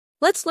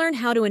Let's learn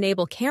how to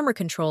enable camera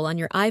control on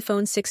your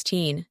iPhone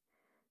 16.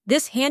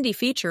 This handy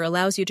feature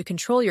allows you to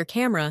control your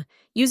camera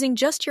using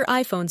just your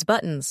iPhone's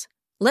buttons.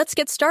 Let's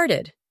get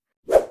started.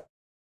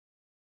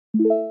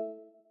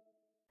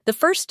 The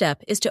first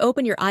step is to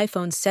open your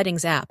iPhone's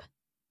Settings app.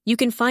 You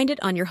can find it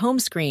on your home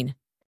screen.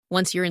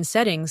 Once you're in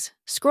Settings,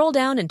 scroll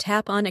down and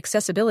tap on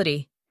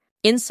Accessibility.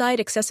 Inside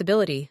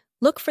Accessibility,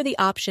 look for the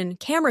option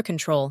Camera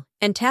Control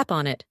and tap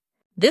on it.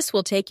 This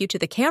will take you to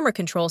the Camera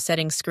Control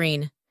settings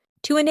screen.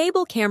 To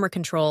enable camera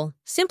control,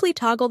 simply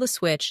toggle the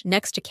switch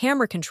next to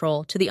camera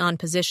control to the on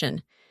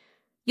position.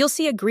 You'll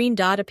see a green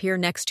dot appear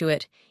next to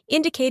it,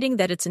 indicating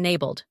that it's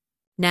enabled.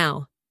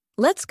 Now,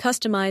 let's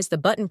customize the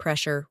button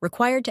pressure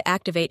required to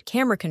activate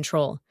camera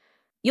control.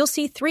 You'll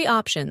see 3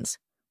 options: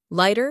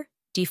 lighter,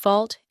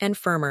 default, and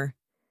firmer.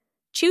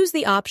 Choose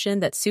the option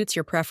that suits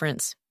your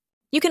preference.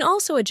 You can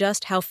also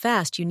adjust how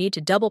fast you need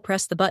to double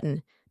press the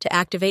button to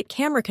activate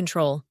camera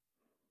control.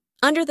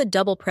 Under the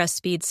double press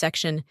speed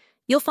section,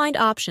 you'll find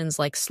options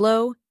like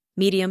slow,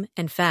 medium,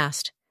 and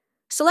fast.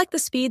 Select the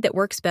speed that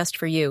works best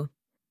for you.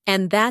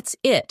 And that's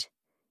it!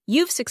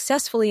 You've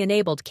successfully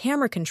enabled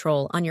camera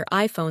control on your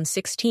iPhone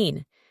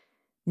 16.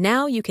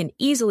 Now you can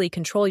easily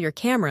control your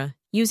camera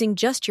using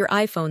just your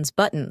iPhone's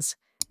buttons.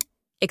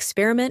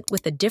 Experiment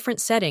with the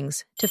different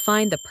settings to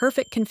find the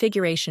perfect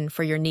configuration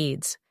for your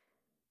needs.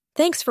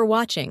 Thanks for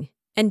watching,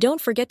 and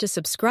don't forget to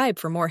subscribe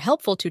for more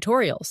helpful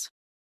tutorials.